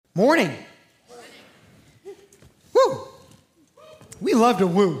Morning. Woo. We love to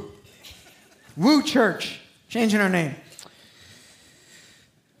woo. Woo Church. Changing our name.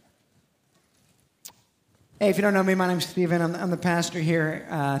 Hey, if you don't know me, my name's Stephen. I'm the pastor here.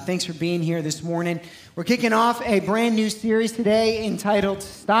 Thanks for being here this morning. We're kicking off a brand new series today entitled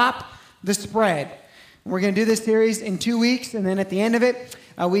Stop the Spread. We're going to do this series in 2 weeks, and then at the end of it,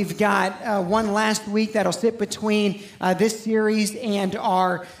 we've got one last week that'll sit between this series and the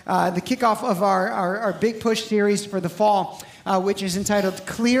kickoff of our Big Push series for the fall, which is entitled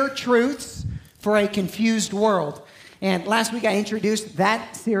Clear Truths for a Confused World. And last week I introduced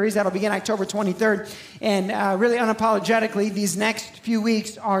that series. That'll begin October 23rd. And really unapologetically, these next few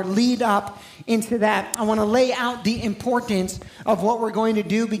weeks are lead up into that. I want to lay out the importance of what we're going to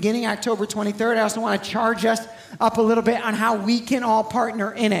do beginning October 23rd. I also want to charge us up a little bit on how we can all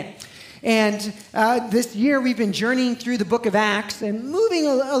partner in it. And this year we've been journeying through the book of Acts and moving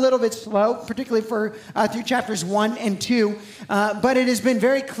a little bit slow, particularly through chapters 1 and 2. But it has been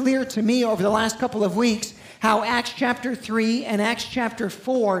very clear to me over the last couple of weeks how Acts chapter 3 and Acts chapter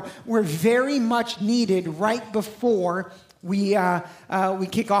 4 were very much needed right before we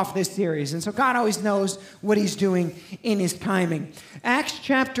kick off this series. And so God always knows what he's doing in his timing. Acts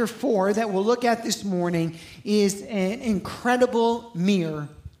chapter 4 that we'll look at this morning is an incredible mirror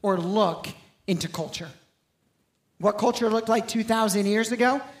or look into culture. What culture looked like 2,000 years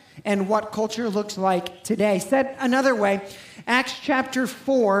ago and what culture looks like today. Said another way, Acts chapter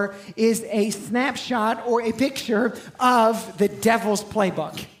 4 is a snapshot or a picture of the devil's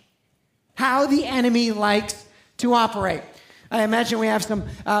playbook. How the enemy likes to operate. I imagine we have some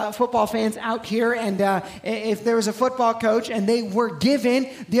football fans out here, and if there was a football coach and they were given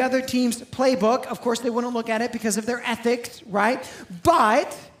the other team's playbook, of course they wouldn't look at it because of their ethics, right?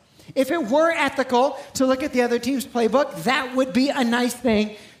 But if it were ethical to look at the other team's playbook, that would be a nice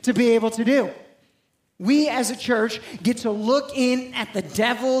thing to be able to do. We as a church get to look in at the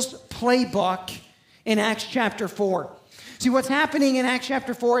devil's playbook in Acts chapter 4. See, what's happening in Acts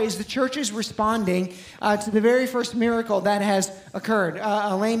chapter 4 is the church is responding to the very first miracle that has occurred.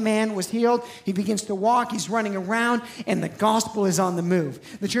 A lame man was healed. He begins to walk. He's running around, and the gospel is on the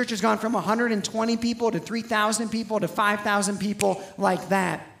move. The church has gone from 120 people to 3,000 people to 5,000 people like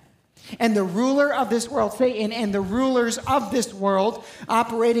that. And the ruler of this world, Satan, and the rulers of this world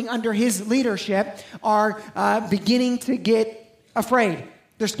operating under his leadership are beginning to get afraid.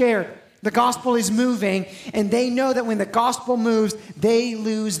 They're scared. The gospel is moving, and they know that when the gospel moves, they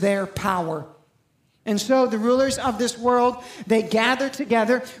lose their power. And so the rulers of this world, they gather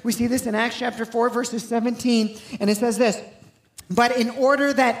together. We see this in Acts chapter 4, verses 17, and it says this. But in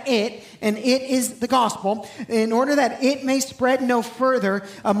order that it, and it is the gospel, in order that it may spread no further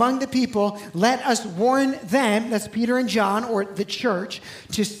among the people, let us warn them, that's Peter and John, or the church,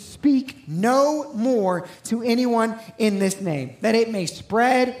 to speak no more to anyone in this name, that it may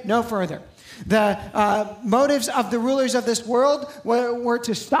spread no further. The motives of the rulers of this world were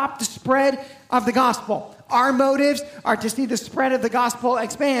to stop the spread of the gospel. Our motives are to see the spread of the gospel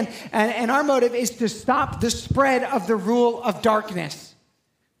expand, and our motive is to stop the spread of the rule of darkness.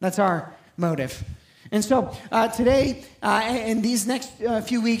 That's our motive. And so today, in these next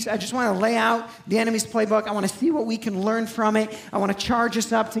few weeks, I just want to lay out the enemy's playbook. I want to see what we can learn from it. I want to charge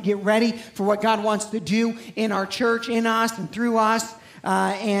us up to get ready for what God wants to do in our church, in us, and through us.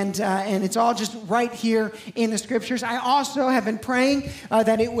 And it's all just right here in the scriptures. I also have been praying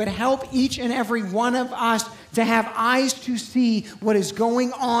that it would help each and every one of us to have eyes to see what is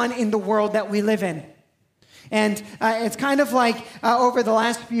going on in the world that we live in. And it's kind of like over the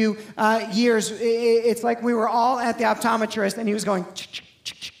last few years, it's like we were all at the optometrist and he was going,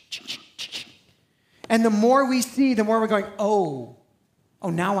 and the more we see, the more we're going, oh,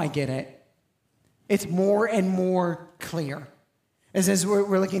 now I get it. It's more and more clear. As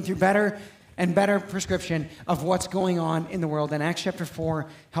we're looking through better and better prescription of what's going on in the world. And Acts chapter 4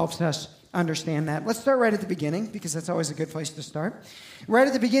 helps us understand that. Let's start right at the beginning, because that's always a good place to start. Right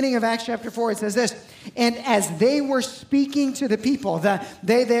at the beginning of Acts chapter 4, it says this, and as they were speaking to the people,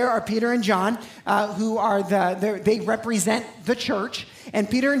 they there are Peter and John, who are they represent the church, and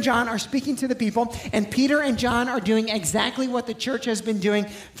Peter and John are speaking to the people, and Peter and John are doing exactly what the church has been doing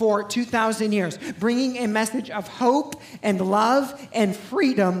for 2,000 years, bringing a message of hope and love and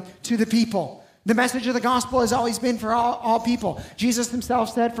freedom to the people. The message of the gospel has always been for all people. Jesus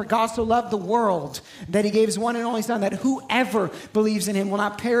himself said, for God so loved the world that he gave his one and only son, that whoever believes in him will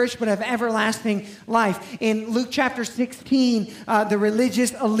not perish but have everlasting life. In Luke chapter 16, the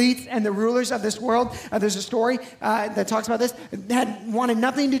religious elites and the rulers of this world, there's a story that talks about this, had wanted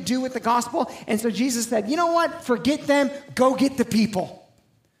nothing to do with the gospel. And so Jesus said, you know what? Forget them. Go get the people.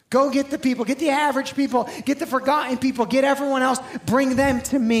 Go get the people, get the average people, get the forgotten people, get everyone else, bring them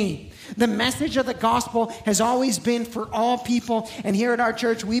to me. The message of the gospel has always been for all people, and here at our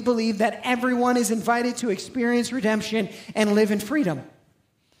church, we believe that everyone is invited to experience redemption and live in freedom.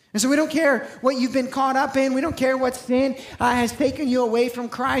 And so we don't care what you've been caught up in. We don't care what sin has taken you away from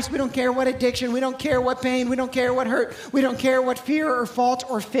Christ. We don't care what addiction. We don't care what pain. We don't care what hurt. We don't care what fear or fault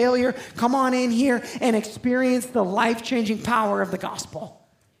or failure. Come on in here and experience the life-changing power of the gospel.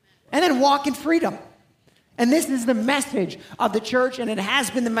 And then walk in freedom. And this is the message of the church, and it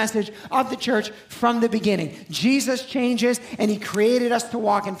has been the message of the church from the beginning. Jesus changes, and he created us to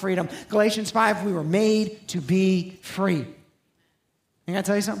walk in freedom. Galatians 5, we were made to be free. I gotta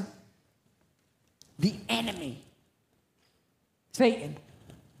tell you something. The enemy, Satan,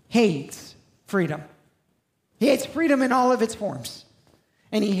 hates freedom. He hates freedom in all of its forms.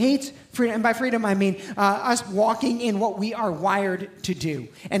 And he hates freedom. And by freedom, I mean us walking in what we are wired to do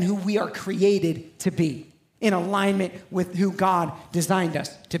and who we are created to be, in alignment with who God designed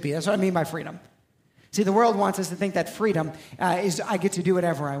us to be. That's what I mean by freedom. See, the world wants us to think that freedom is I get to do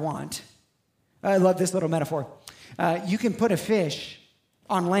whatever I want. I love this little metaphor. You can put a fish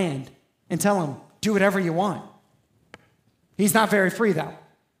on land and tell him, do whatever you want. He's not very free, though,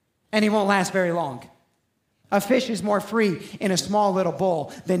 and he won't last very long. A fish is more free in a small little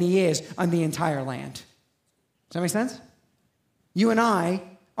bowl than he is on the entire land. Does that make sense? You and I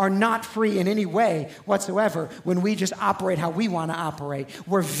are not free in any way whatsoever when we just operate how we want to operate.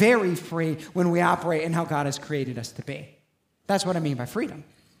 We're very free when we operate in how God has created us to be. That's what I mean by freedom.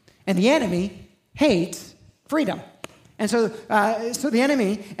 And the enemy hates freedom. And so the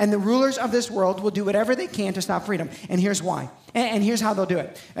enemy and the rulers of this world will do whatever they can to stop freedom. And here's why. And here's how they'll do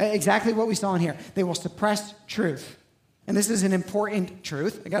it. Exactly what we saw in here. They will suppress truth. And this is an important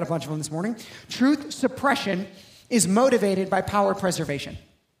truth. I got a bunch of them this morning. Truth suppression is motivated by power preservation.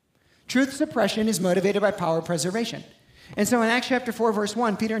 Truth suppression is motivated by power preservation. And so in Acts chapter 4, verse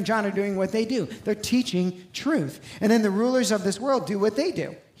 1, Peter and John are doing what they do. They're teaching truth. And then the rulers of this world do what they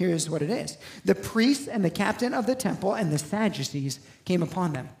do. Here's what it is. The priests and the captain of the temple and the Sadducees came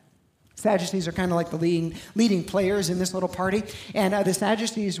upon them. Sadducees are kind of like the leading players in this little party. And the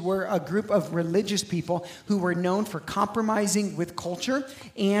Sadducees were a group of religious people who were known for compromising with culture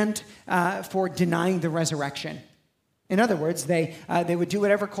and for denying the resurrection. In other words, they would do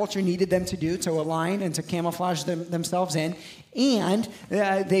whatever culture needed them to do to align and to camouflage themselves in. And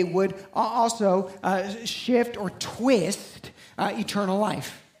they would also shift or twist eternal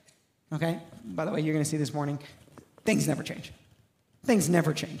life. Okay? By the way, you're going to see this morning, things never change. Things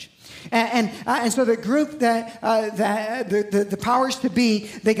never change. And so the group the powers to be,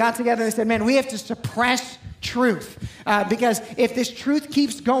 they got together and they said, man, we have to suppress truth. Because if this truth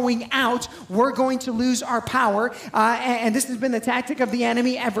keeps going out, we're going to lose our power. And this has been the tactic of the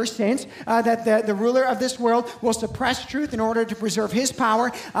enemy ever since, that the ruler of this world will suppress truth in order to preserve his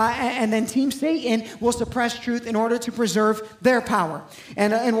power. And then Team Satan will suppress truth in order to preserve their power.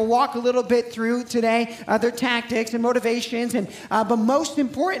 And we'll walk a little bit through today their tactics and motivations. But most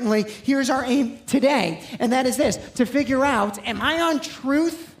importantly, here's our aim today. And that is this, to figure out, am I on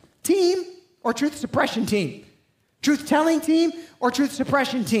truth team or truth suppression team? Truth-telling team or truth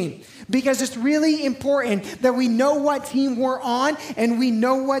suppression team? Because it's really important that we know what team we're on and we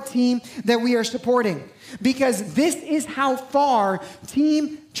know what team that we are supporting. Because this is how far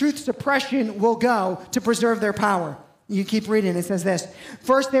team truth suppression will go to preserve their power. You keep reading, it says this.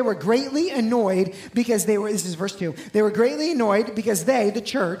 First, they were greatly annoyed because this is verse 2. They were greatly annoyed because they, the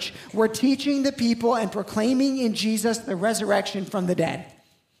church, were teaching the people and proclaiming in Jesus the resurrection from the dead.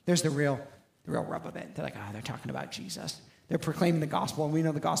 There's the real rub of it. They're like, they're talking about Jesus. They're proclaiming the gospel, and we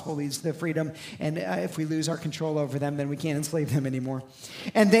know the gospel leads to freedom, and if we lose our control over them, then we can't enslave them anymore.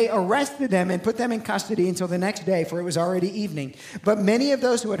 And they arrested them and put them in custody until the next day, for it was already evening. But many of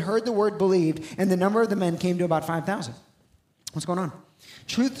those who had heard the word believed, and the number of the men came to about 5,000. What's going on?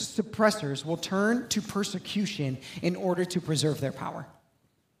 Truth suppressors will turn to persecution in order to preserve their power.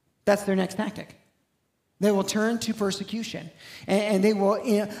 That's their next tactic. They will turn to persecution, and they will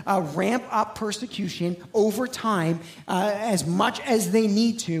ramp up persecution over time as much as they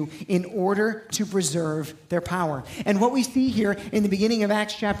need to in order to preserve their power. And what we see here in the beginning of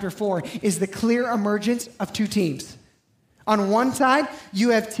Acts chapter 4 is the clear emergence of two teams. On one side, you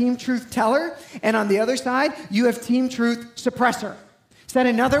have Team Truth Teller, and on the other side, you have Team Truth Suppressor. Said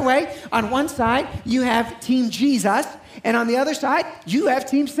another way, on one side, you have Team Jesus, and on the other side, you have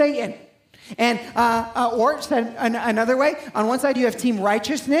Team Satan. And or said another way, on one side you have Team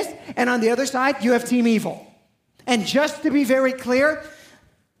Righteousness, and on the other side you have Team Evil. And just to be very clear,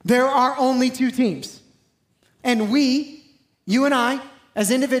 there are only two teams. And you and I,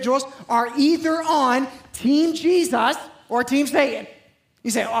 as individuals, are either on Team Jesus or Team Satan. You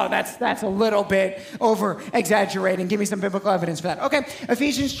say, oh, that's a little bit over-exaggerating. Give me some biblical evidence for that. Okay,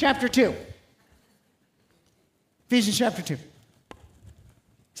 Ephesians chapter 2. Ephesians chapter 2. It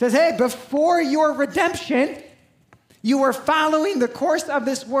says, hey, before your redemption, you were following the course of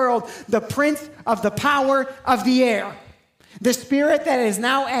this world, the prince of the power of the air, the spirit that is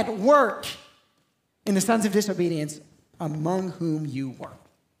now at work in the sons of disobedience, among whom you were.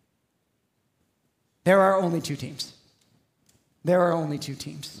 There are only two teams. There are only two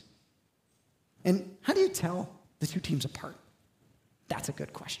teams. And how do you tell the two teams apart? That's a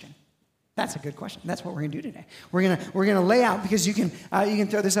good question. That's a good question. That's what we're going to do today. We're going to lay out, because you can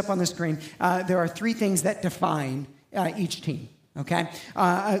throw this up on the screen. There are three things that define each team. Okay,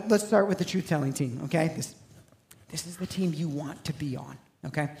 let's start with the truth-telling team. Okay, this is the team you want to be on.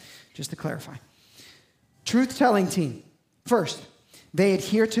 Okay, just to clarify, truth-telling team. First, they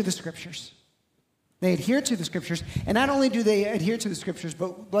adhere to the scriptures. They adhere to the scriptures, and not only do they adhere to the scriptures,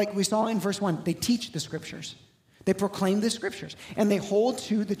 but like we saw in verse 1, they teach the scriptures. They proclaim the scriptures, and they hold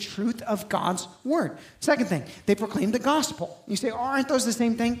to the truth of God's word. Second thing, they proclaim the gospel. You say, oh, aren't those the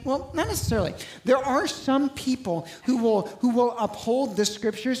same thing? Well, not necessarily. There are some people who will uphold the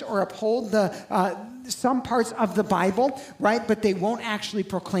scriptures or uphold some parts of the Bible, right? But they won't actually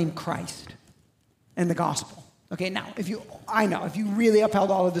proclaim Christ and the gospel. Okay, now, if you really upheld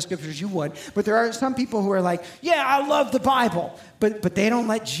all of the scriptures, you would. But there are some people who are like, yeah, I love the Bible, but they don't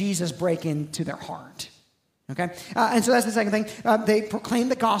let Jesus break into their heart. Okay, and so that's the second thing. They proclaim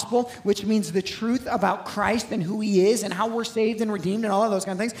the gospel, which means the truth about Christ and who he is and how we're saved and redeemed and all of those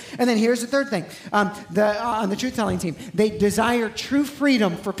kind of things. And then here's the third thing. On the truth-telling team, they desire true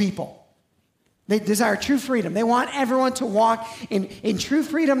freedom for people. They desire true freedom. They want everyone to walk in true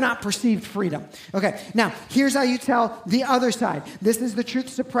freedom, not perceived freedom. Okay, now, here's how you tell the other side. This is the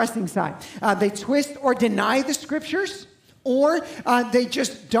truth-suppressing side. They twist or deny the scriptures, or they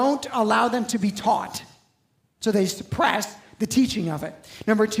just don't allow them to be taught. So they suppress the teaching of it.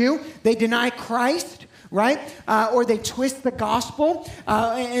 Number two, they deny Christ, right? Or they twist the gospel.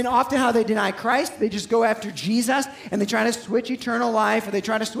 And often how they deny Christ, they just go after Jesus, and they try to switch eternal life, or they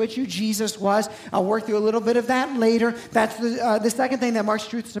try to switch who Jesus was. I'll work through a little bit of that later. That's the second thing that marks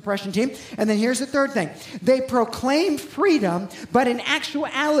truth suppression team. And then here's the third thing. They proclaim freedom, but in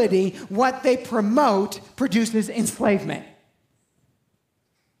actuality, what they promote produces enslavement.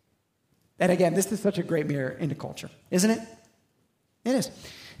 And again, this is such a great mirror into culture, isn't it? It is.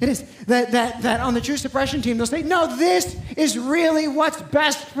 It is. That on the truth suppression team, they'll say, no, this is really what's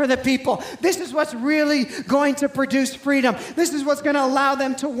best for the people. This is what's really going to produce freedom. This is what's going to allow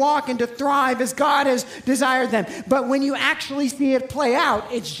them to walk and to thrive as God has desired them. But when you actually see it play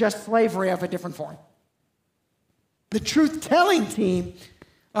out, it's just slavery of a different form. The truth-telling team,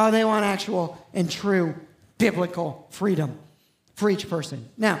 they want actual and true biblical freedom for each person.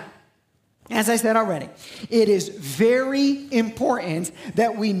 Now, as I said already, it is very important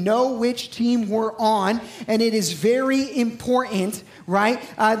that we know which team we're on, and it is very important, right,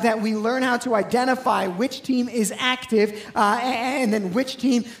 that we learn how to identify which team is active and then which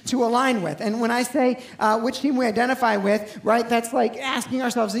team to align with. And when I say which team we identify with, right, that's like asking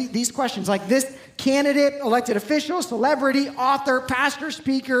ourselves these questions, like this candidate, elected official, celebrity, author, pastor,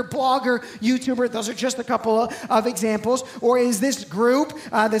 speaker, blogger, YouTuber. Those are just a couple of examples. Or is this group,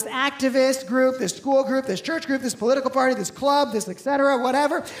 this activist group, this school group, this church group, this political party, this club, this etc.,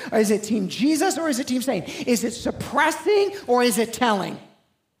 whatever? Or is it Team Jesus or is it Team Satan? Is it suppressing or is it telling?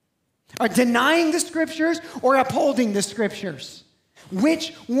 Or denying the scriptures or upholding the scriptures? Which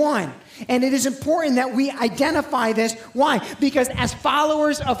one? And it is important that we identify this. Why? Because as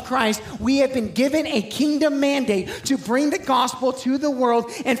followers of Christ, we have been given a kingdom mandate to bring the gospel to the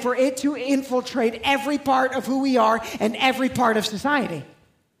world and for it to infiltrate every part of who we are and every part of society.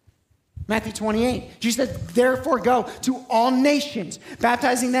 Matthew 28, Jesus said, therefore go to all nations,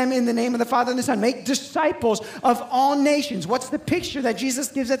 baptizing them in the name of the Father and the Son. Make disciples of all nations. What's the picture that Jesus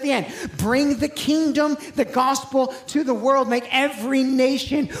gives at the end? Bring the kingdom, the gospel to the world. Make every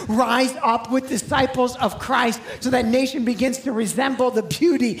nation rise up with disciples of Christ so that nation begins to resemble the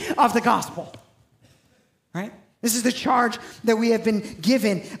beauty of the gospel. Right? This is the charge that we have been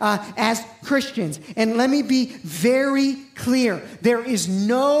given as Christians. And let me be very clear. There is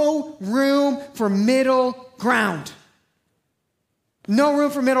no room for middle ground. No room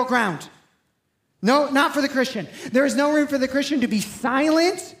for middle ground. No, not for the Christian. There is no room for the Christian to be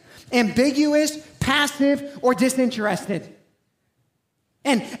silent, ambiguous, passive, or disinterested.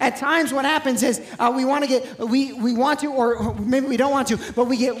 And at times what happens is we want to, or maybe we don't want to, but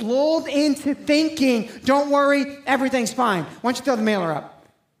we get lulled into thinking, don't worry, everything's fine. Why don't you throw the mailer up?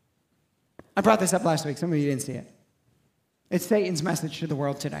 I brought this up last week. Some of you didn't see it. It's Satan's message to the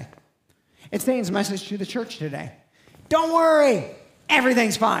world today. It's Satan's message to the church today. Don't worry,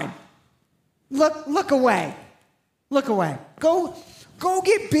 everything's fine. Look away. Look away. Go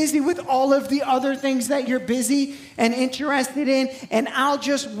get busy with all of the other things that you're busy and interested in, and I'll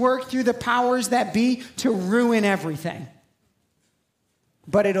just work through the powers that be to ruin everything.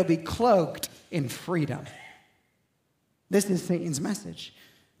 But it'll be cloaked in freedom. This is Satan's message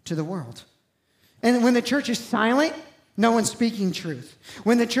to the world. And when the church is silent, no one's speaking truth.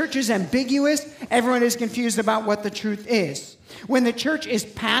 When the church is ambiguous, everyone is confused about what the truth is. When the church is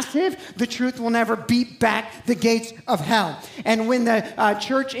passive, the truth will never beat back the gates of hell. And when the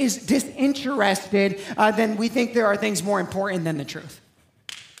church is disinterested, then we think there are things more important than the truth.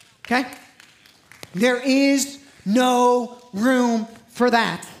 Okay? There is no room for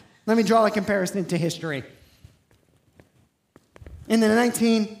that. Let me draw a comparison to history. In the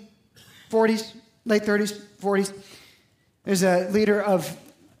 1940s, late 30s, 40s, there's a leader of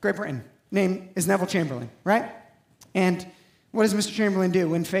Great Britain named Neville Chamberlain, right? And what does Mr. Chamberlain do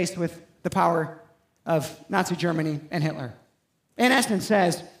when faced with the power of Nazi Germany and Hitler? In essence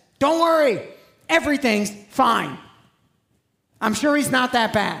says, don't worry, everything's fine. I'm sure he's not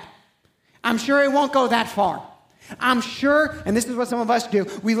that bad. I'm sure it won't go that far. I'm sure, and this is what some of us do,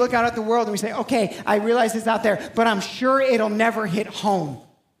 we look out at the world and we say, okay, I realize it's out there, but I'm sure it'll never hit home.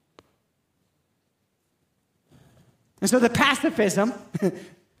 And so the pacifism,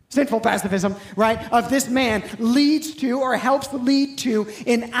 sinful pacifism, right, of this man leads to or helps lead to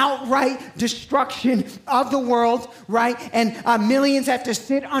an outright destruction of the world, right? And millions have to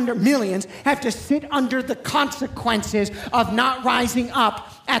sit under the consequences of not rising up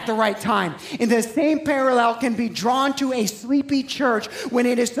at the right time. And the same parallel can be drawn to a sleepy church when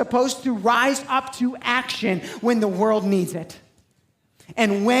it is supposed to rise up to action when the world needs it.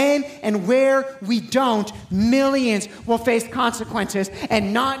 And when and where we don't, millions will face consequences,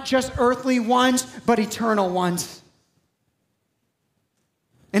 and not just earthly ones, but eternal ones.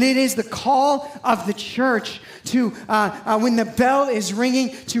 And it is the call of the church to, when the bell is ringing,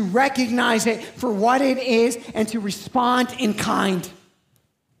 to recognize it for what it is and to respond in kind.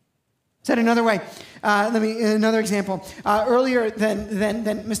 Said another way, another example. Earlier than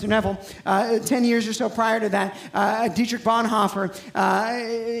Mr. Neville, 10 years or so prior to that, Dietrich Bonhoeffer,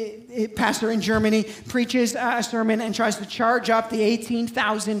 pastor in Germany, preaches a sermon and tries to charge up the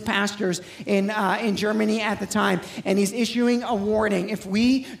 18,000 pastors in Germany at the time. And he's issuing a warning. If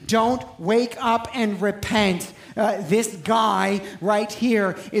we don't wake up and repent, this guy right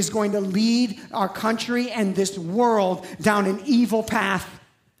here is going to lead our country and this world down an evil path.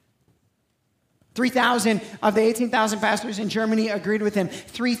 3,000 of the 18,000 pastors in Germany agreed with him.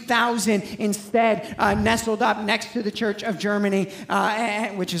 3,000 instead nestled up next to the Church of Germany,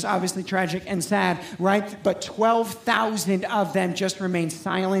 which is obviously tragic and sad, right? But 12,000 of them just remained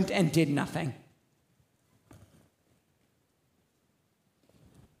silent and did nothing.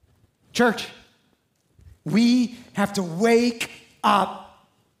 Church, we have to wake up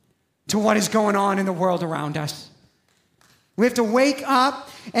to what is going on in the world around us. We have to wake up,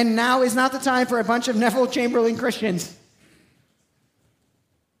 and now is not the time for a bunch of Neville Chamberlain Christians.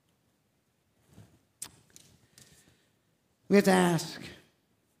 We have to ask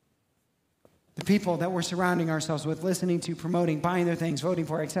the people that we're surrounding ourselves with, listening to, promoting, buying their things, voting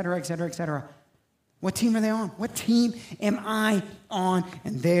for, et cetera, et cetera, et cetera. What team are they on? What team am I on?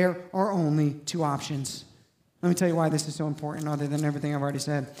 And there are only two options. Let me tell you why this is so important, other than everything I've already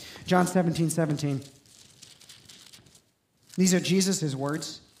said. John 17:17. These are Jesus'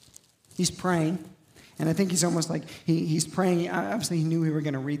 words. He's praying. And I think he's almost like he's praying. Obviously, he knew we were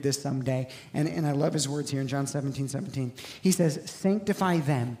going to read this someday. And I love his words here in John 17:17. He says, sanctify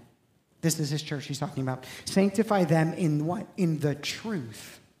them. This is his church he's talking about. Sanctify them in what? In the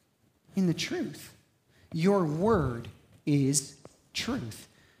truth. In the truth. Your word is truth.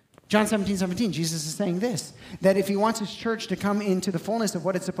 John 17:17, Jesus is saying this, that if he wants his church to come into the fullness of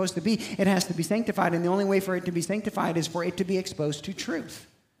what it's supposed to be, it has to be sanctified, and the only way for it to be sanctified is for it to be exposed to truth.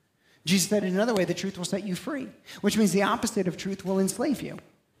 Jesus said it another way, the truth will set you free, which means the opposite of truth will enslave you.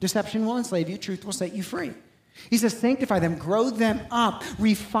 Deception will enslave you, truth will set you free. He says, sanctify them, grow them up,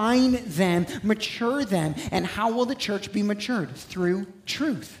 refine them, mature them. And how will the church be matured? Through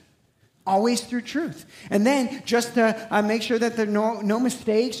truth. Always through truth. And then, just to make sure that there are no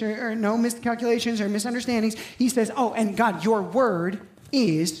mistakes or no miscalculations or misunderstandings, he says, oh, and God, your word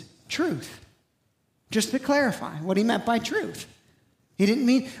is truth. Just to clarify what he meant by truth. He didn't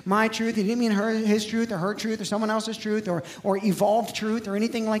mean my truth. He didn't mean his truth or her truth or someone else's truth or evolved truth or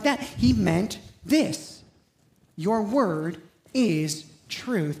anything like that. He meant this. Your word is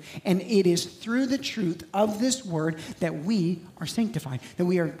truth, and it is through the truth of this word that we are sanctified, that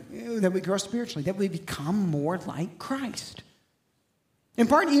we grow spiritually, that we become more like Christ. In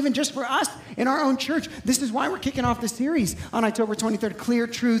part, even just for us in our own church, this is why we're kicking off the series on October 23rd, Clear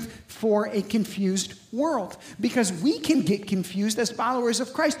Truth for a Confused World. Because we can get confused as followers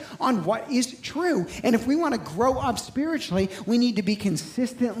of Christ on what is true. And if we want to grow up spiritually, we need to be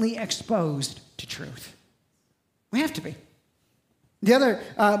consistently exposed to truth. We have to be. The other,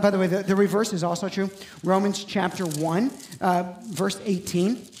 by the way, the reverse is also true. Romans chapter 1, verse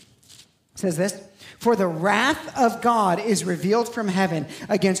 18 says this. For the wrath of God is revealed from heaven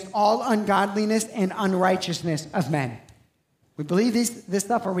against all ungodliness and unrighteousness of men. We believe this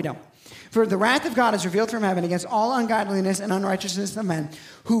stuff or we don't. For the wrath of God is revealed from heaven against all ungodliness and unrighteousness of men,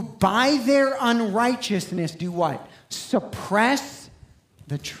 who by their unrighteousness do what? Suppress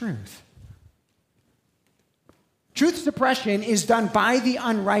the truth. Truth suppression is done by the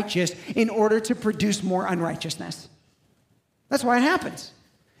unrighteous in order to produce more unrighteousness. That's why it happens.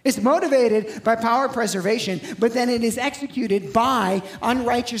 It's motivated by power preservation, but then it is executed by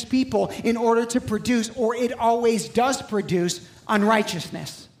unrighteous people in order to produce, or it always does produce,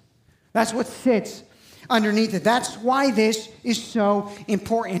 unrighteousness. That's what sits underneath it. That's why this is so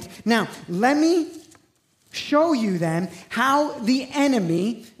important. Now, let me show you then how the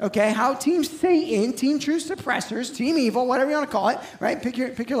enemy, okay, how Team Satan, Team Truth Suppressors, Team Evil, whatever you want to call it, right? Pick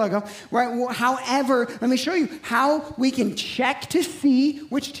your logo, right? Well, however, let me show you how we can check to see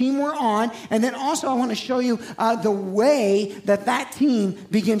which team we're on, and then also I want to show you the way that team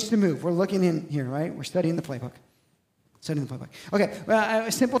begins to move. We're looking in here, right? We're studying the playbook. Okay, a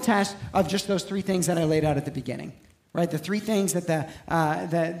simple test of just those three things that I laid out at the beginning. Right, the three things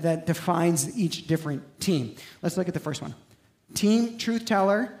that defines each different team. Let's look at the first one. Team Truth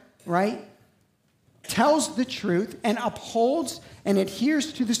Teller, right, tells the truth and upholds and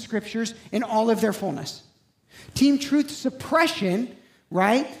adheres to the scriptures in all of their fullness. Team Truth Suppression,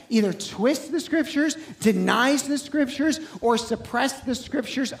 right, either twists the scriptures, denies the scriptures, or suppress the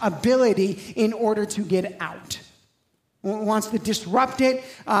scriptures' ability in order to get out. Wants to disrupt it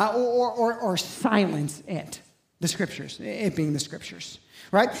or silence it. The scriptures, it being the scriptures,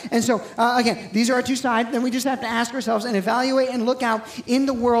 right? And so, again, these are our two sides. Then we just have to ask ourselves and evaluate and look out in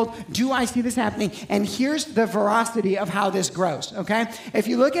the world, do I see this happening? And here's the veracity of how this grows, okay? If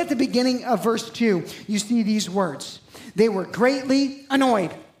you look at the beginning of verse 2, you see these words. They were greatly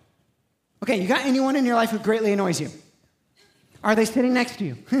annoyed. Okay, you got anyone in your life who greatly annoys you? Are they sitting next to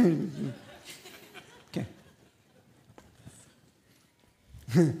you? Okay.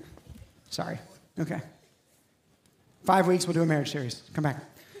 Sorry. Okay. 5 weeks, we'll do a marriage series. Come back.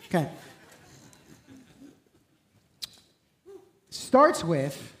 Okay. Starts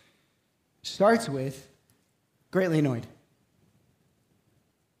with greatly annoyed.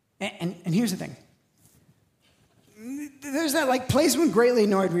 And here's the thing. There's that place when greatly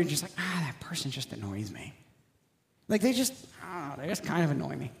annoyed where you're just like, that person just annoys me. Like they just kind of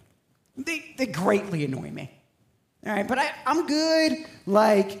annoy me. They greatly annoy me. All right, but I'm good.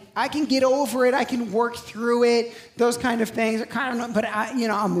 Like, I can get over it. I can work through it. Those kind of things. But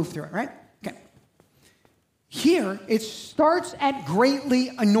I'll move through it, right? Okay. Here, it starts at greatly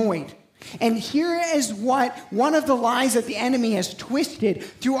annoyed. And here is what one of the lies that the enemy has twisted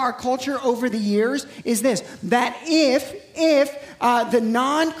through our culture over the years is this, that if the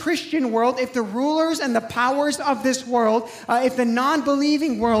non-Christian world, if the rulers and the powers of this world, if the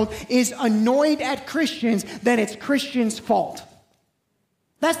non-believing world is annoyed at Christians, then it's Christians' fault.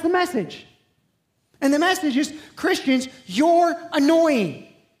 That's the message. And the message is, Christians, you're annoying.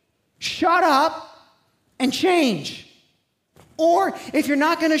 Shut up and change. Or if you're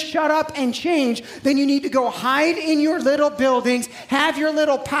not going to shut up and change, then you need to go hide in your little buildings, have your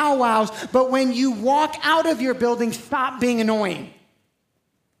little powwows, but when you walk out of your building, stop being annoying.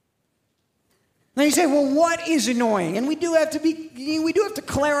 Now you say, well, what is annoying? And we do have to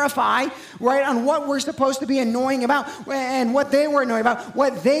clarify, right, on what we're supposed to be annoying about and what they were annoyed about.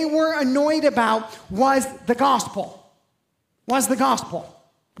 What they were annoyed about was the gospel.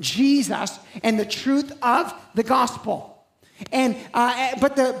 Jesus and the truth of the gospel. And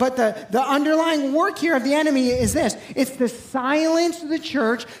but the underlying work here of the enemy is this. It's to silence the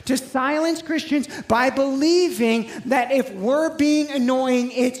church, to silence Christians by believing that if we're being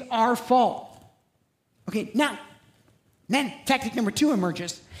annoying, it's our fault. Okay, now, then tactic number 2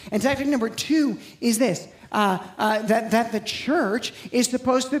 emerges. And tactic number 2 is this. that the church is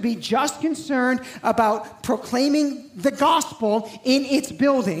supposed to be just concerned about proclaiming the gospel in its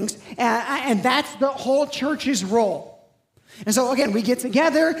buildings, and that's the whole church's role. And so, again, we get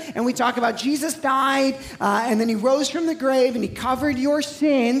together and we talk about Jesus died, and then he rose from the grave and he covered your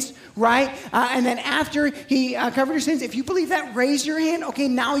sins, right? And then after he covered your sins, if you believe that, raise your hand. Okay,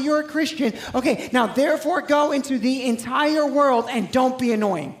 now you're a Christian. Okay, now therefore go into the entire world and don't be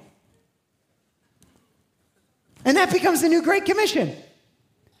annoying. And that becomes the new Great Commission.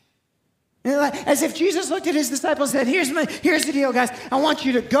 As if Jesus looked at his disciples and said, here's the deal, guys. I want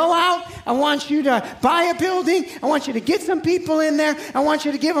you to go out. I want you to buy a building. I want you to get some people in there. I want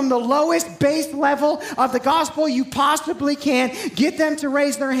you to give them the lowest base level of the gospel you possibly can. Get them to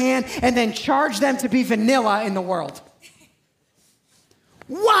raise their hand and then charge them to be vanilla in the world.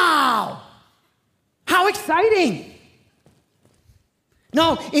 Wow! How exciting!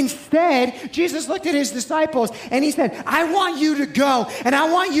 No, instead, Jesus looked at his disciples and he said, I want you to go and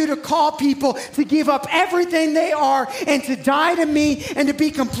I want you to call people to give up everything they are and to die to me and to be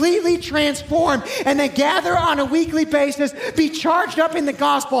completely transformed and then gather on a weekly basis, be charged up in the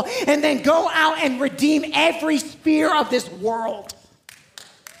gospel, and then go out and redeem every sphere of this world.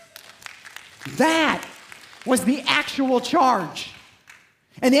 That was the actual charge.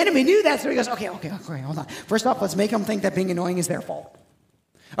 And the enemy knew that, so he goes, okay, hold on. First off, let's make them think that being annoying is their fault.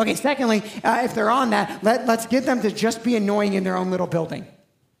 Okay, secondly, if they're on that, let's get them to just be annoying in their own little building.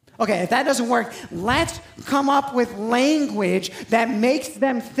 Okay, if that doesn't work, let's come up with language that makes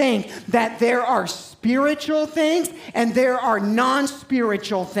them think that there are spiritual things and there are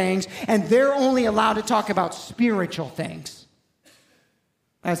non-spiritual things, and they're only allowed to talk about spiritual things.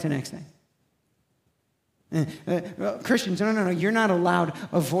 That's the next thing. Christians, no, you're not allowed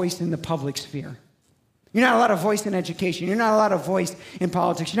a voice in the public sphere. You're not allowed a voice in education. You're not allowed a voice in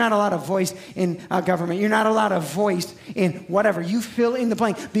politics. You're not allowed a voice in government. You're not allowed a voice in whatever. You fill in the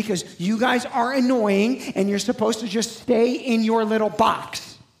blank because you guys are annoying and you're supposed to just stay in your little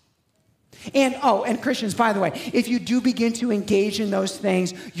box. And Christians, by the way, if you do begin to engage in those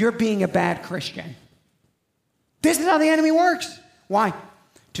things, you're being a bad Christian. This is how the enemy works. Why?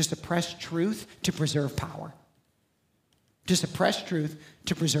 To suppress truth, to preserve power. To suppress truth,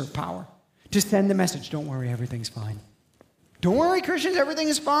 to preserve power. To send the message, don't worry, everything's fine. Don't worry, Christians, everything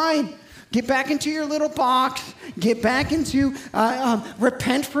is fine. Get back into your little box. Get back into,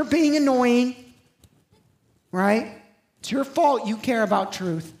 repent for being annoying. Right? It's your fault you care about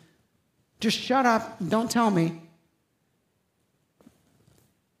truth. Just shut up. Don't tell me.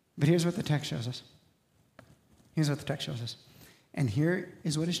 But here's what the text shows us. Here's what the text shows us. And here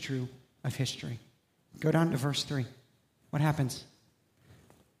is what is true of history. Go down to verse 3. What happens?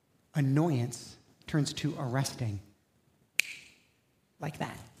 Annoyance turns to arresting. Like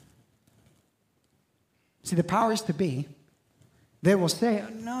that. See, the powers to be, they will say,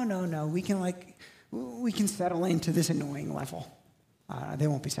 no, we can settle into this annoying level. They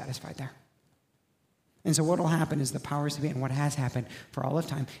won't be satisfied there. And so what will happen is the powers to be, and what has happened for all of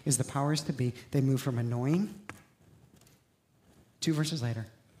time, is the powers to be, they move from annoying, 2 verses later,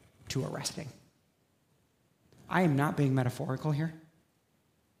 to arresting. I am not being metaphorical here.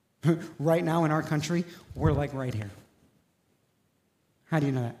 Right now in our country, we're like right here. How do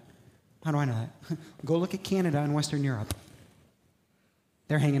you know that? How do I know that? Go look at Canada and Western Europe.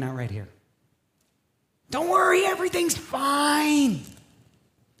 They're hanging out right here. Don't worry, everything's fine.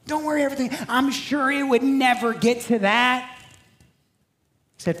 Don't worry, everything. I'm sure it would never get to that.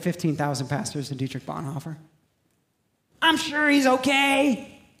 Said 15,000 pastors to Dietrich Bonhoeffer. I'm sure he's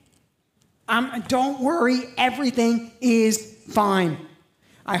okay. Don't worry, everything is fine.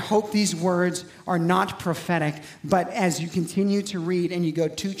 I hope these words are not prophetic, but as you continue to read and you go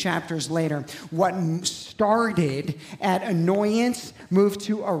 2 chapters later, what started at annoyance moved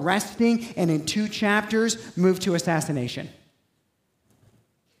to arresting, and in 2 chapters moved to assassination.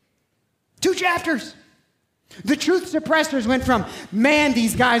 2 chapters. The truth suppressors went from, man,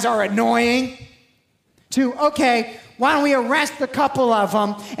 these guys are annoying, to, okay, why don't we arrest a couple of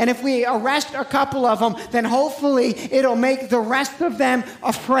them? And if we arrest a couple of them, then hopefully it'll make the rest of them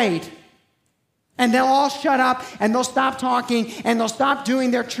afraid. And they'll all shut up and they'll stop talking and they'll stop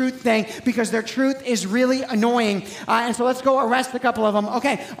doing their truth thing because their truth is really annoying. And so let's go arrest a couple of them.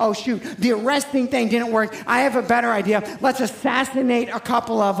 Okay, oh shoot, the arresting thing didn't work. I have a better idea. Let's assassinate a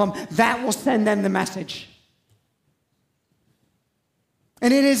couple of them. That will send them the message.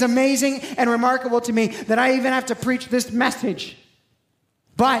 And it is amazing and remarkable to me that I even have to preach this message.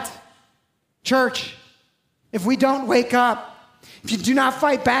 But, church, if we don't wake up, if you do not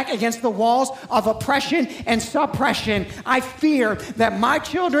fight back against the walls of oppression and suppression, I fear that my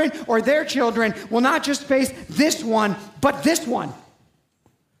children or their children will not just face this one, but this one.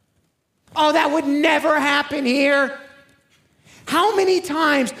 Oh, that would never happen here. How many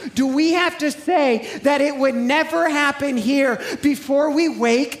times do we have to say that it would never happen here before we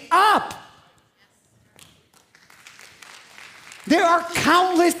wake up? There are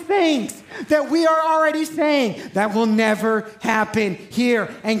countless things that we are already saying that will never happen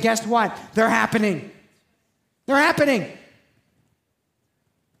here. And guess what? They're happening. They're happening.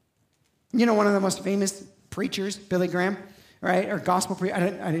 You know, one of the most famous preachers, Billy Graham, right? Or gospel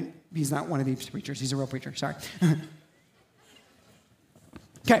preacher. He's not one of these preachers. He's a real preacher. Sorry.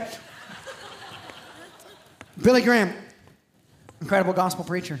 Okay. Billy Graham, incredible gospel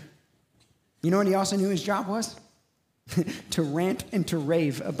preacher. You know what he also knew his job was? To rant and to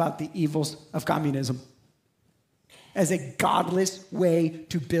rave about the evils of communism as a godless way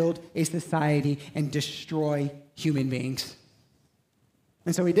to build a society and destroy human beings.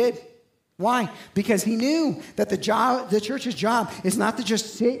 And so he did. Why? Because he knew that the church's job is not to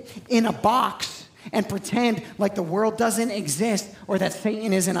just sit in a box and pretend like the world doesn't exist or that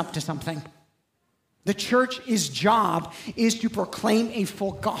Satan isn't up to something. The church's job is to proclaim a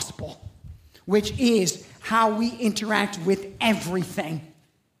full gospel, which is how we interact with everything.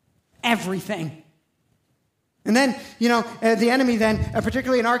 Everything. And then, the enemy then,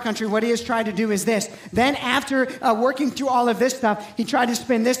 particularly in our country, what he has tried to do is this. Then after working through all of this stuff, he tried to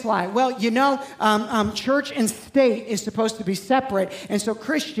spin this lie. Well, church and state is supposed to be separate. And so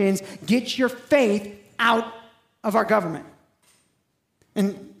Christians, get your faith out of our government.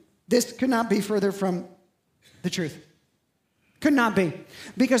 And this could not be further from the truth. Could not be.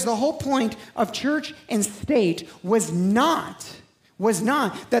 Because the whole point of church and state was not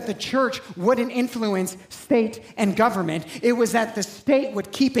that the church wouldn't influence state and government. It was that the state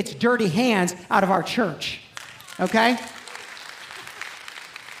would keep its dirty hands out of our church. Okay?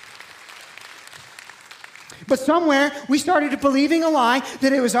 But somewhere we started believing a lie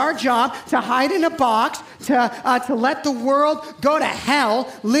that it was our job to hide in a box, to let the world go to hell,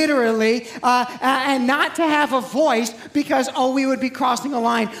 literally, and not to have a voice because, we would be crossing a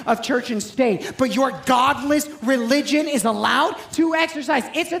line of church and state. But your godless religion is allowed to exercise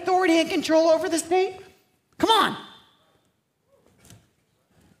its authority and control over the state? Come on.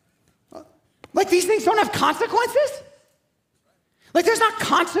 Like these things don't have consequences? Like there's not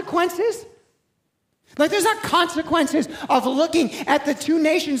consequences? Like there's not consequences of looking at the two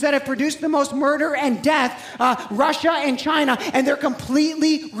nations that have produced the most murder and death, Russia and China, and they're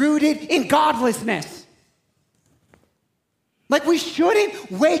completely rooted in godlessness. Like we shouldn't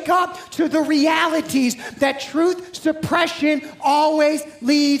wake up to the realities that truth suppression always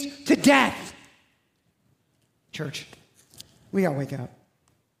leads to death. Church, we gotta wake up.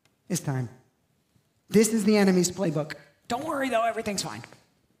 It's time. This is the enemy's playbook. Don't worry though, everything's fine.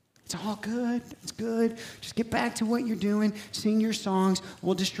 It's all good. It's good. Just get back to what you're doing. Sing your songs.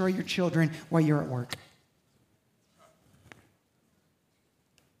 We'll destroy your children while you're at work.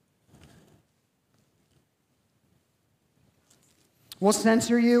 We'll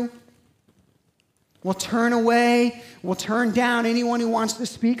censor you. We'll turn away. We'll turn down anyone who wants to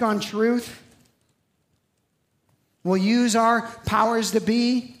speak on truth. We'll use our powers to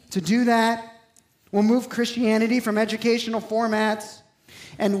be to do that. We'll move Christianity from educational formats.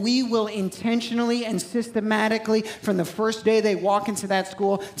 And we will intentionally and systematically, from the first day they walk into that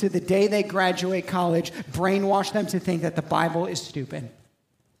school to the day they graduate college, brainwash them to think that the Bible is stupid.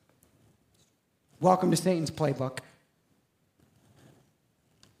 Welcome to Satan's playbook.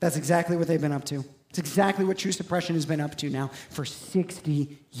 That's exactly what they've been up to. It's exactly what true suppression has been up to now for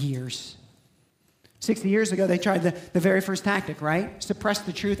 60 years. 60 years ago, they tried the very first tactic, right? Suppress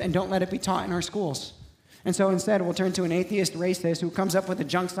the truth and don't let it be taught in our schools. And so instead, we'll turn to an atheist racist who comes up with a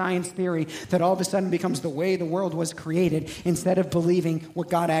junk science theory that all of a sudden becomes the way the world was created instead of believing what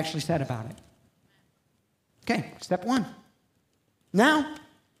God actually said about it. Okay, step one. Now,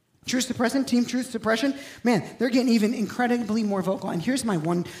 Truth Suppression, Team Truth Suppression, man, they're getting even incredibly more vocal. And here's my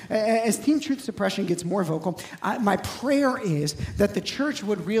one, as Team Truth Suppression gets more vocal, my prayer is that the church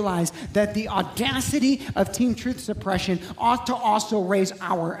would realize that the audacity of Team Truth Suppression ought to also raise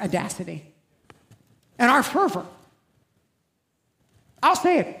our audacity. And our fervor. I'll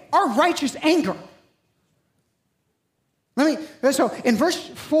say it. Our righteous anger. So in verse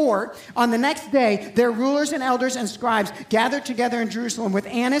 4, on the next day, their rulers and elders and scribes gathered together in Jerusalem with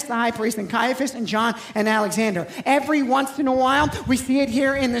Annas the high priest and Caiaphas and John and Alexander. Every once in a while, we see it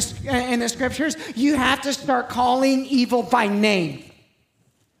here in the scriptures, you have to start calling evil by name.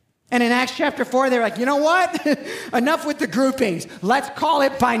 And in Acts chapter 4, they're like, you know what? Enough with the groupings. Let's call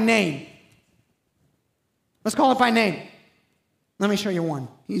it by name. Let's call it by name. Let me show you one.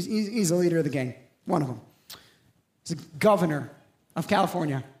 He's the leader of the gang, one of them. He's the governor of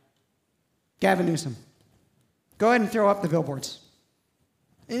California, Gavin Newsom. Go ahead and throw up the billboards.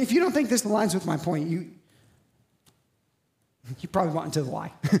 And if you don't think this aligns with my point, you probably want into the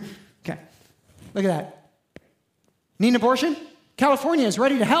lie. Okay, look at that. Need an abortion? California is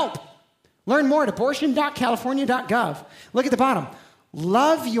ready to help. Learn more at abortion.california.gov. Look at the bottom.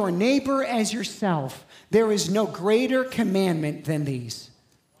 Love your neighbor as yourself. There is no greater commandment than these.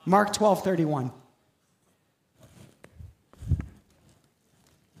 Mark 12:31.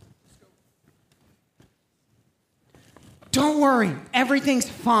 Don't worry, everything's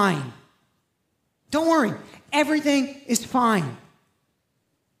fine. Don't worry, everything is fine.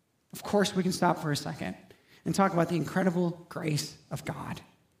 Of course, we can stop for a second and talk about the incredible grace of God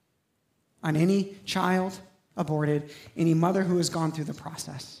on any child aborted, any mother who has gone through the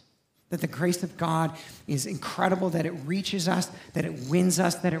process. That the grace of God is incredible, that it reaches us, that it wins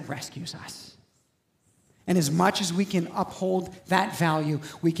us, that it rescues us. And as much as we can uphold that value,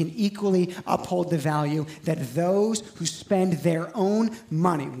 we can equally uphold the value that those who spend their own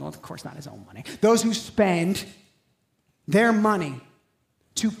money, well, of course not his own money, those who spend their money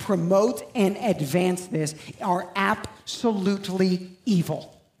to promote and advance this are absolutely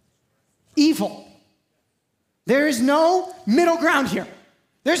evil. Evil. There is no middle ground here.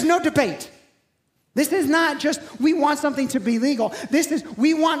 There's no debate. This is not just we want something to be legal. This is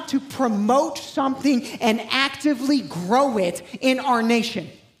we want to promote something and actively grow it in our nation.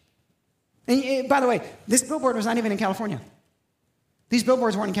 And by the way, this billboard was not even in California. These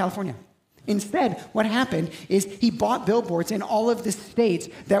billboards weren't in California. Instead, what happened is he bought billboards in all of the states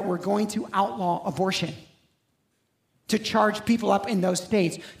that were going to outlaw abortion, to charge people up in those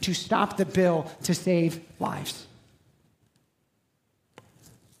states to stop the bill to save lives.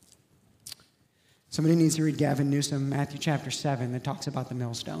 Somebody needs to read Gavin Newsom, Matthew chapter 7, that talks about the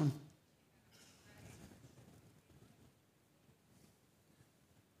millstone.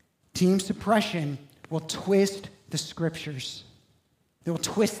 Team suppression will twist the scriptures. They will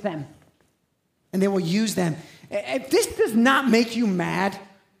twist them, and they will use them. If this does not make you mad,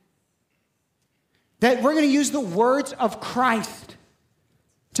 that we're going to use the words of Christ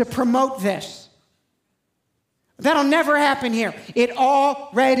to promote this, that'll never happen here. It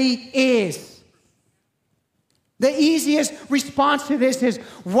already is. The easiest response to this is,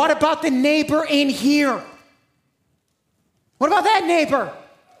 what about the neighbor in here? What about that neighbor?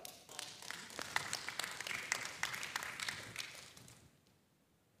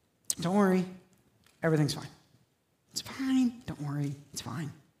 Don't worry, everything's fine. It's fine, don't worry, it's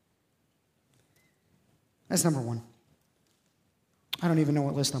fine. That's number one. I don't even know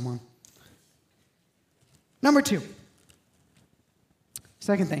what list I'm on. Number two.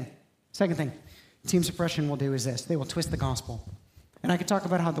 Second thing. Team suppression will do is this. They will twist the gospel. And I could talk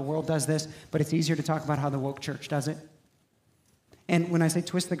about how the world does this, but it's easier to talk about how the woke church does it. And when I say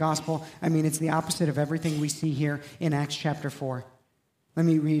twist the gospel, I mean it's the opposite of everything we see here in Acts chapter 4. Let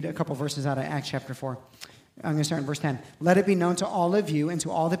me read a couple verses out of Acts chapter 4. I'm going to start in verse 10. Let it be known to all of you and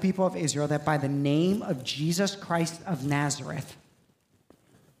to all the people of Israel that by the name of Jesus Christ of Nazareth,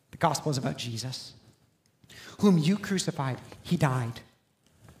 the gospel is about Jesus, whom you crucified, he died.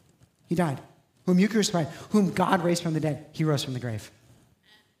 He died. Whom you crucified, whom God raised from the dead, he rose from the grave.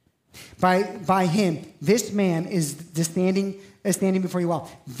 By him, this man is standing before you all.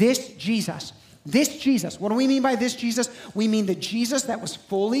 This Jesus, what do we mean by this Jesus? We mean the Jesus that was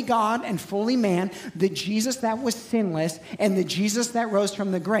fully God and fully man, the Jesus that was sinless, and the Jesus that rose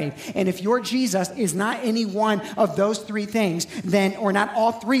from the grave. And if your Jesus is not any one of those three things, then, or not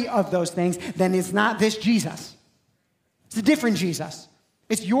all three of those things, then it's not this Jesus. It's a different Jesus.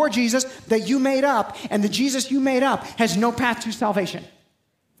 It's your Jesus that you made up, and the Jesus you made up has no path to salvation.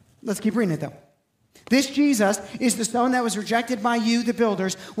 Let's keep reading it, though. This Jesus is the stone that was rejected by you, the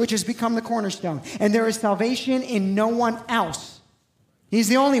builders, which has become the cornerstone. And there is salvation in no one else. He's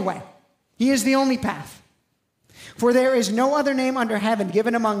the only way. He is the only path. For there is no other name under heaven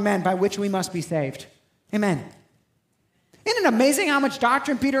given among men by which we must be saved. Amen. Isn't it amazing how much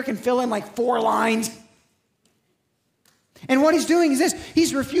doctrine Peter can fill in like 4 lines? And what he's doing is this.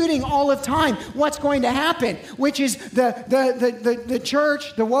 He's refuting all of time what's going to happen, which is the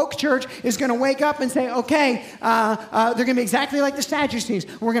church, the woke church, is going to wake up and say, okay, they're going to be exactly like the Sadducees.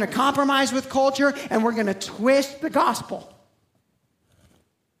 We're going to compromise with culture, and we're going to twist the gospel.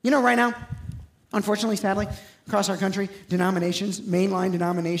 You know, right now, Unfortunately, sadly, across our country, denominations, mainline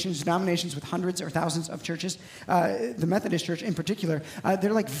denominations with hundreds or thousands of churches, the Methodist Church in particular,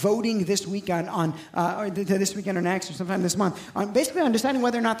 they're like voting this weekend or this weekend or next or sometime this month, basically on deciding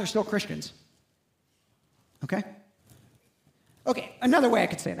whether or not they're still Christians. Okay? Okay, another way I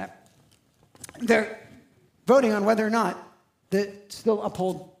could say that. They're voting on whether or not they still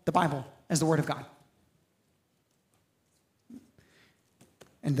uphold the Bible as the Word of God.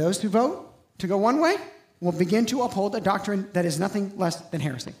 And those who vote to go one way will begin to uphold a doctrine that is nothing less than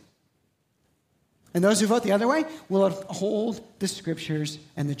heresy. And those who vote the other way will uphold the Scriptures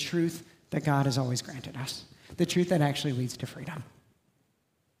and the truth that God has always granted us, the truth that actually leads to freedom.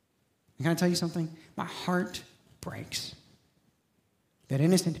 And can I tell you something? My heart breaks that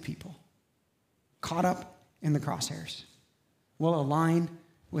innocent people caught up in the crosshairs will align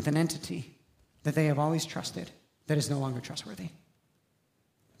with an entity that they have always trusted that is no longer trustworthy.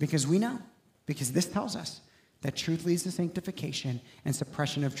 Because we know, because this tells us that truth leads to sanctification and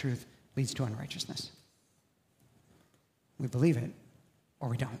suppression of truth leads to unrighteousness. We believe it or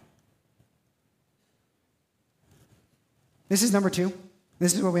we don't. This is number 2.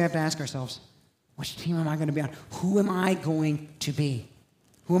 This is what we have to ask ourselves. Which team am I going to be on? Who am I going to be?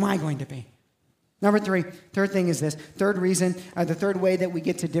 Who am I going to be? Number 3, third thing is this. Third reason, the third way that we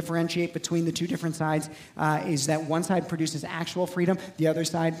get to differentiate between the two different sides is that one side produces actual freedom. The other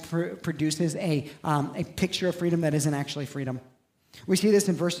side produces a picture of freedom that isn't actually freedom. We see this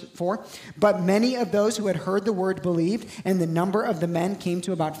in verse 4. But many of those who had heard the word believed, and the number of the men came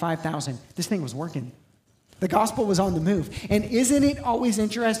to about 5,000. This thing was working. The gospel was on the move. And isn't it always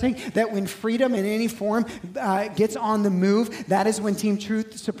interesting that when freedom in any form gets on the move, that is when Team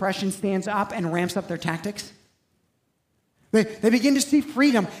Truth Suppression stands up and ramps up their tactics? They begin to see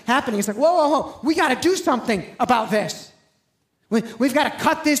freedom happening. It's like, whoa, we got to do something about this. We've got to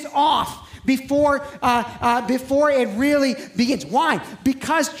cut this off before it really begins. Why?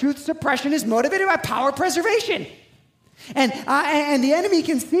 Because truth suppression is motivated by power preservation. And the enemy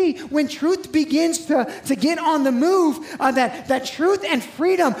can see when truth begins to get on the move that truth and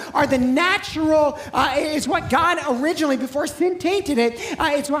freedom are the natural, it's what God originally, before sin tainted it,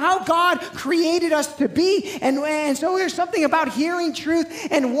 it's how God created us to be. And so there's something about hearing truth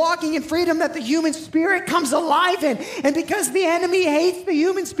and walking in freedom that the human spirit comes alive in. And because the enemy hates the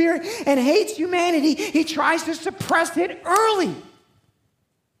human spirit and hates humanity, he tries to suppress it early.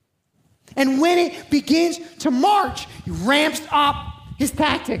 And when it begins to march, he ramps up his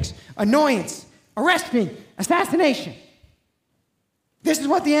tactics: annoyance, arresting, assassination. This is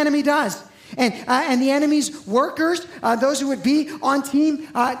what the enemy does. And the enemy's workers, those who would be on Team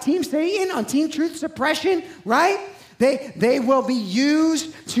Satan, on Team Truth Suppression, right? They will be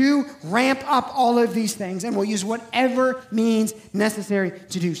used to ramp up all of these things and will use whatever means necessary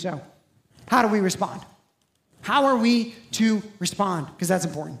to do so. How do we respond? How are we to respond? Because that's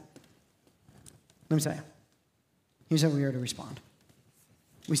important. Let me tell you. Here's how we are to respond.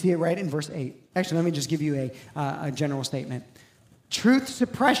 We see it right in verse 8. Actually, let me just give you a general statement. Truth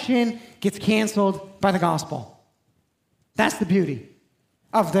suppression gets canceled by the gospel. That's the beauty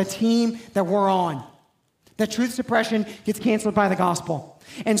of the team that we're on. That truth suppression gets canceled by the gospel.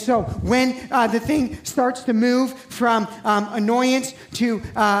 And so when the thing starts to move from annoyance to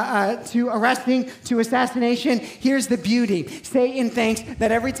arresting to assassination, here's the beauty. Satan thinks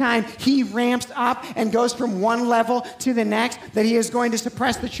that every time he ramps up and goes from one level to the next, that he is going to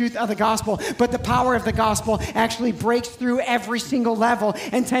suppress the truth of the gospel. But the power of the gospel actually breaks through every single level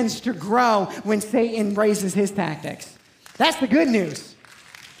and tends to grow when Satan raises his tactics. That's the good news.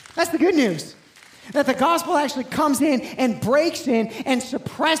 That's the good news. That the gospel actually comes in and breaks in and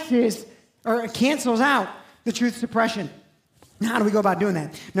suppresses or cancels out the truth suppression. Now, how do we go about doing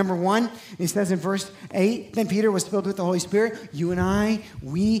that? Number 1, it says in verse 8, then Peter was filled with the Holy Spirit. You and I,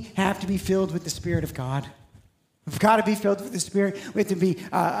 we have to be filled with the Spirit of God. We've got to be filled with the Spirit. We have to be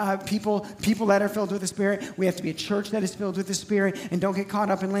people that are filled with the Spirit. We have to be a church that is filled with the Spirit. And don't get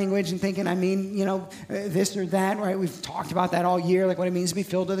caught up in language and thinking, this or that, right? We've talked about that all year, like what it means to be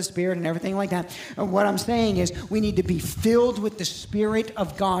filled with the Spirit and everything like that. What I'm saying is we need to be filled with the Spirit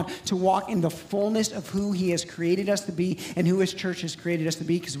of God to walk in the fullness of who He has created us to be and who His church has created us to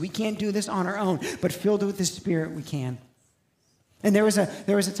be, because we can't do this on our own, but filled with the Spirit we can. And there was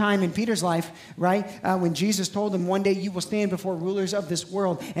a time in Peter's life, right, when Jesus told him, one day you will stand before rulers of this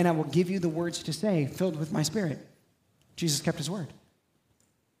world, and I will give you the words to say, filled with my Spirit. Jesus kept his word.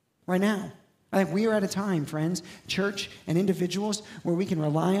 Right now, I think we are at a time, friends, church and individuals, where we can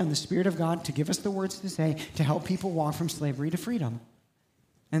rely on the Spirit of God to give us the words to say, to help people walk from slavery to freedom.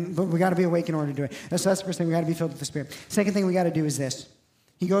 But we got to be awake in order to do it. So that's the first thing. We got to be filled with the Spirit. Second thing we got to do is this.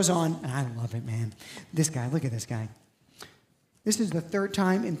 He goes on, and I love it, man. This guy, look at this guy. This is the third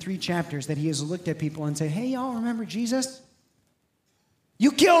time in 3 chapters that he has looked at people and said, hey, y'all remember Jesus?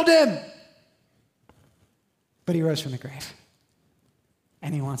 You killed him! But he rose from the grave.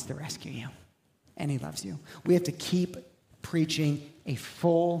 And he wants to rescue you. And he loves you. We have to keep preaching a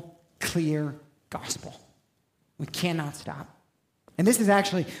full, clear gospel. We cannot stop. And this is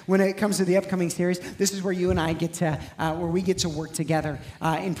actually, when it comes to the upcoming series, this is where you and I get to, where we get to work together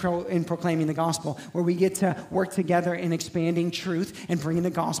in proclaiming the gospel, where we get to work together in expanding truth and bringing the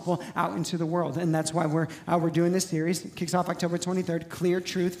gospel out into the world. And that's why we're doing this series. It kicks off October 23rd, Clear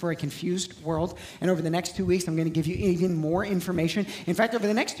Truth for a Confused World. And over the next 2 weeks, I'm going to give you even more information. In fact, over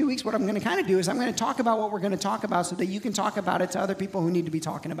the next 2 weeks, what I'm going to kind of do is I'm going to talk about what we're going to talk about so that you can talk about it to other people who need to be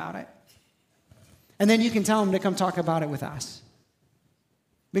talking about it. And then you can tell them to come talk about it with us.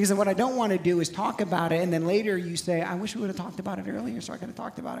 Because what I don't want to do is talk about it, and then later you say, I wish we would have talked about it earlier so I could have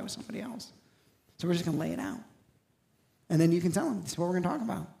talked about it with somebody else. So we're just going to lay it out. And then you can tell them, this is what we're going to talk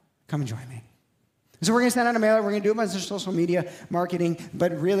about. Come and join me. So we're going to send out a mailer. We're going to do a bunch of social media marketing.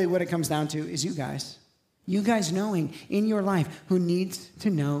 But really what it comes down to is you guys. You guys knowing in your life who needs to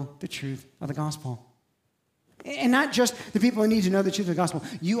know the truth of the gospel. And not just the people who need to know the truth of the gospel.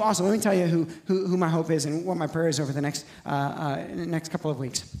 You also, let me tell you who my hope is and what my prayer is over the next couple of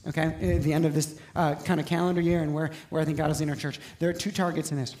weeks, okay? At the end of this kind of calendar year and where I think God is in our church. There are 2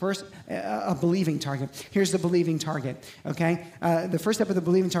 targets in this. First, a believing target. Here's the believing target, okay? The first step of the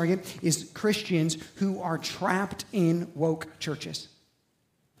believing target is Christians who are trapped in woke churches.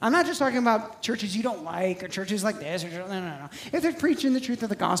 I'm not just talking about churches you don't like or churches like this. No. If they're preaching the truth of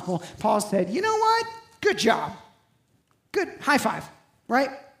the gospel, Paul said, you know what? Good job. Good. High five, right?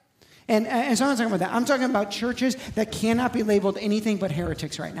 And so I'm not talking about that. I'm talking about churches that cannot be labeled anything but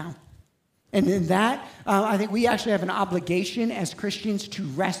heretics right now. And in that, I think we actually have an obligation as Christians to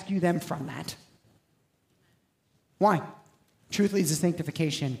rescue them from that. Why? Truth leads to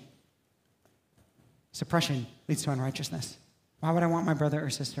sanctification. Suppression leads to unrighteousness. Why would I want my brother or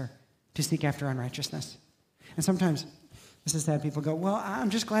sister to seek after unrighteousness? And sometimes, this is sad, people go, well,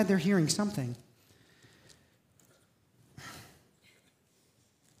 I'm just glad they're hearing something.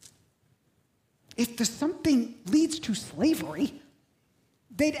 If the something leads to slavery,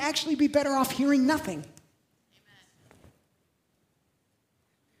 they'd actually be better off hearing nothing. Amen.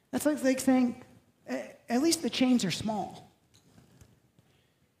 That's like saying, at least the chains are small.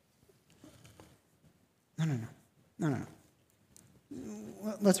 No.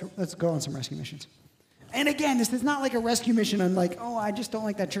 Let's go on some rescue missions. And again, this is not like a rescue mission on like, oh, I just don't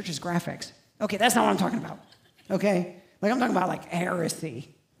like that church's graphics. Okay, that's not what I'm talking about. Okay? Like I'm talking about like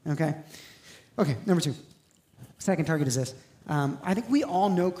heresy. Okay? Okay, number 2. Second target is this. I think we all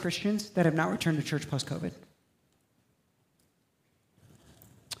know Christians that have not returned to church post-COVID.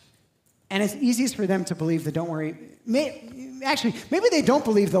 And it's easiest for them to believe the don't worry. Maybe they don't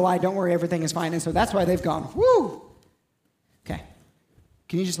believe the lie, don't worry, everything is fine. And so that's why they've gone, whoo. Okay.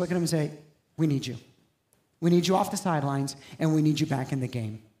 Can you just look at them and say, we need you. We need you off the sidelines, and we need you back in the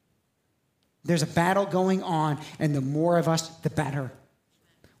game. There's a battle going on, and the more of us, the better.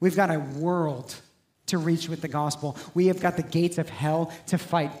 We've got a world to reach with the gospel. We have got the gates of hell to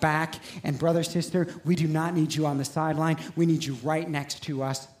fight back. And brother, sister, we do not need you on the sideline. We need you right next to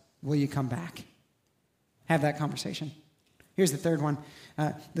us. Will you come back? Have that conversation. Here's the third one.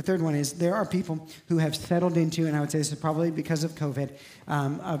 The third one is there are people who have settled into, and I would say this is probably because of COVID,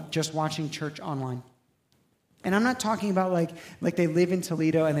 of just watching church online. And I'm not talking about like they live in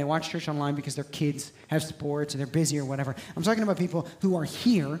Toledo and they watch church online because their kids have sports or they're busy or whatever. I'm talking about people who are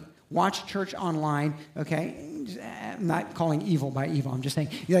here, watch church online, okay? I'm not calling evil by evil. I'm just saying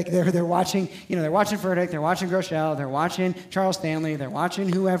like they're watching, they're watching Furtick, they're watching Groeschel, they're watching Charles Stanley, they're watching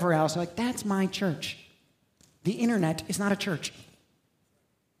whoever else. They're like, that's my church. The internet is not a church.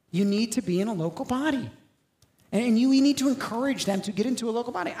 You need to be in a local body. And we need to encourage them to get into a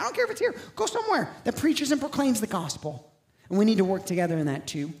local body. I don't care if it's here. Go somewhere that preaches and proclaims the gospel. And we need to work together in that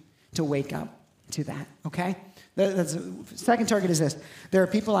too, to wake up to that, okay? The second target is this. There are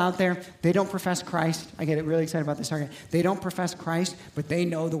people out there, they don't profess Christ. I get really excited about this target. They don't profess Christ, but they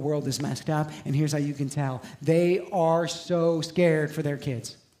know the world is messed up. And here's how you can tell. They are so scared for their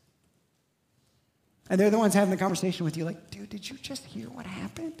kids. And they're the ones having the conversation with you like, dude, did you just hear what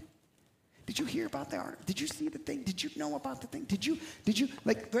happened? Did you hear about the art? Did you see the thing? Did you know about the thing? Did you,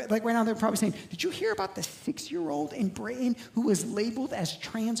 like right now they're probably saying, did you hear about the 6-year-old in Britain who was labeled as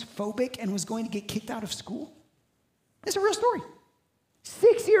transphobic and was going to get kicked out of school? It's a real story.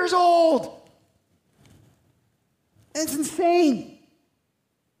 6 years old. It's insane.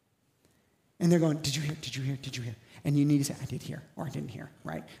 And they're going, did you hear, did you hear, did you hear? And you need to say, I did hear, or I didn't hear,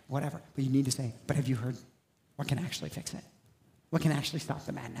 right? Whatever. But you need to say, but have you heard what can actually fix it? What can actually stop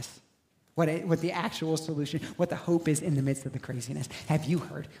the madness? What the actual solution, what the hope is in the midst of the craziness. Have you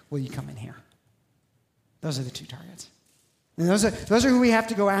heard? Will you come in here? Those are the two targets. And those are who we have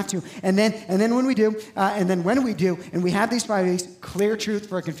to go after. And then when we do, and we have these 5 weeks, clear truth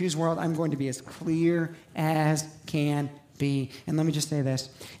for a confused world, I'm going to be as clear as can be. And let me just say this.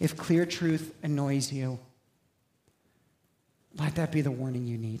 If clear truth annoys you, let that be the warning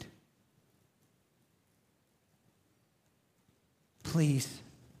you need. Please.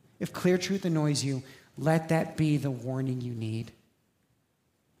 If clear truth annoys you, let that be the warning you need.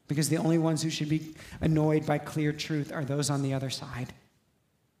 Because the only ones who should be annoyed by clear truth are those on the other side.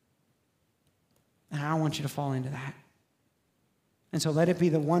 And I don't want you to fall into that. And so let it be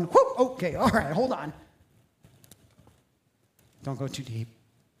the one, okay, all right, hold on. Don't go too deep.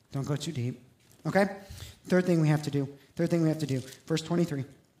 Don't go too deep. Okay? Third thing we have to do. Verse 23.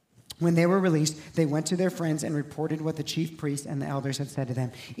 When they were released, they went to their friends and reported what the chief priests and the elders had said to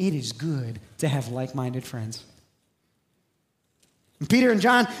them. It is good to have like-minded friends. And Peter and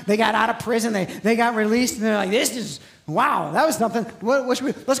John, they got out of prison. They got released, and they're like, this is, wow, that was something. What should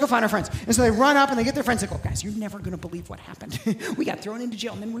we, let's go find our friends. And so they run up, and they get their friends and go, guys, you're never going to believe what happened. We got thrown into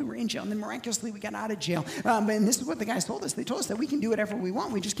jail, and then we were in jail, and then miraculously we got out of jail. And this is what the guys told us. They told us that we can do whatever we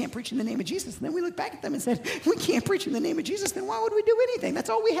want. We just can't preach in the name of Jesus. And then we looked back at them and said, we can't preach in the name of Jesus, then why would we do anything? That's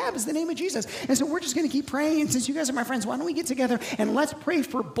all we have is the name of Jesus. And so we're just going to keep praying. And since you guys are my friends, why don't we get together, and let's pray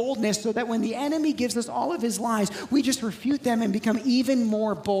for boldness so that when the enemy gives us all of his lies, we just refute them and become even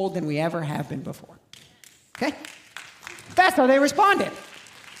more bold than we ever have been before. Okay? That's how they responded.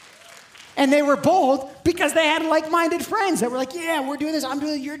 And they were bold because they had like-minded friends that were like, yeah, we're doing this, I'm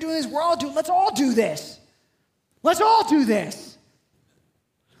doing this, you're doing this, we're all doing, let's all do this. Let's all do this.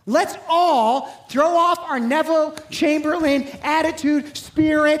 Let's all throw off our Neville Chamberlain attitude,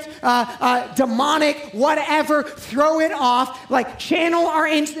 spirit, demonic, whatever, throw it off, like channel our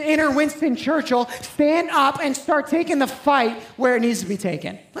inner Winston Churchill, stand up and start taking the fight where it needs to be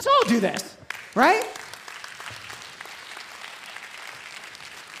taken. Let's all do this, right?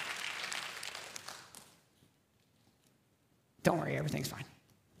 Don't worry, everything's fine.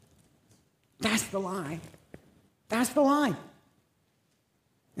 That's the line. That's the line.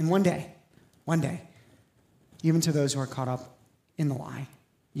 And one day, even to those who are caught up in the lie,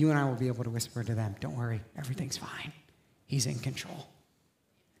 you and I will be able to whisper to them, don't worry, everything's fine. He's in control.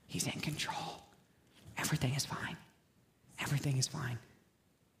 He's in control. Everything is fine. Everything is fine.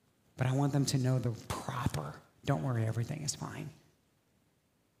 But I want them to know the proper, don't worry, everything is fine.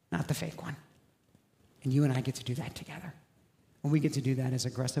 Not the fake one. And you and I get to do that together. And we get to do that as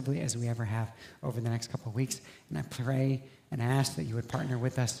aggressively as we ever have over the next couple of weeks. And I pray and ask that you would partner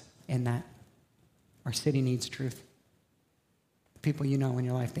with us in that. Our city needs truth. The people you know in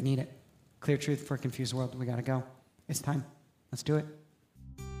your life, they need it. Clear truth for a confused world. We got to go. It's time. Let's do it.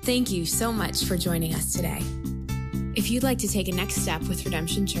 Thank you so much for joining us today. If you'd like to take a next step with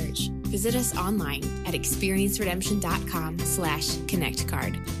Redemption Church, visit us online at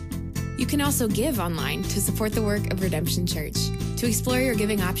experienceredemption.com/connectcard. You can also give online to support the work of Redemption Church. To explore your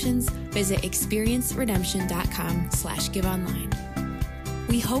giving options, visit experienceredemption.com/giveonline.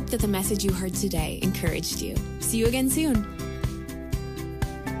 We hope that the message you heard today encouraged you. See you again soon.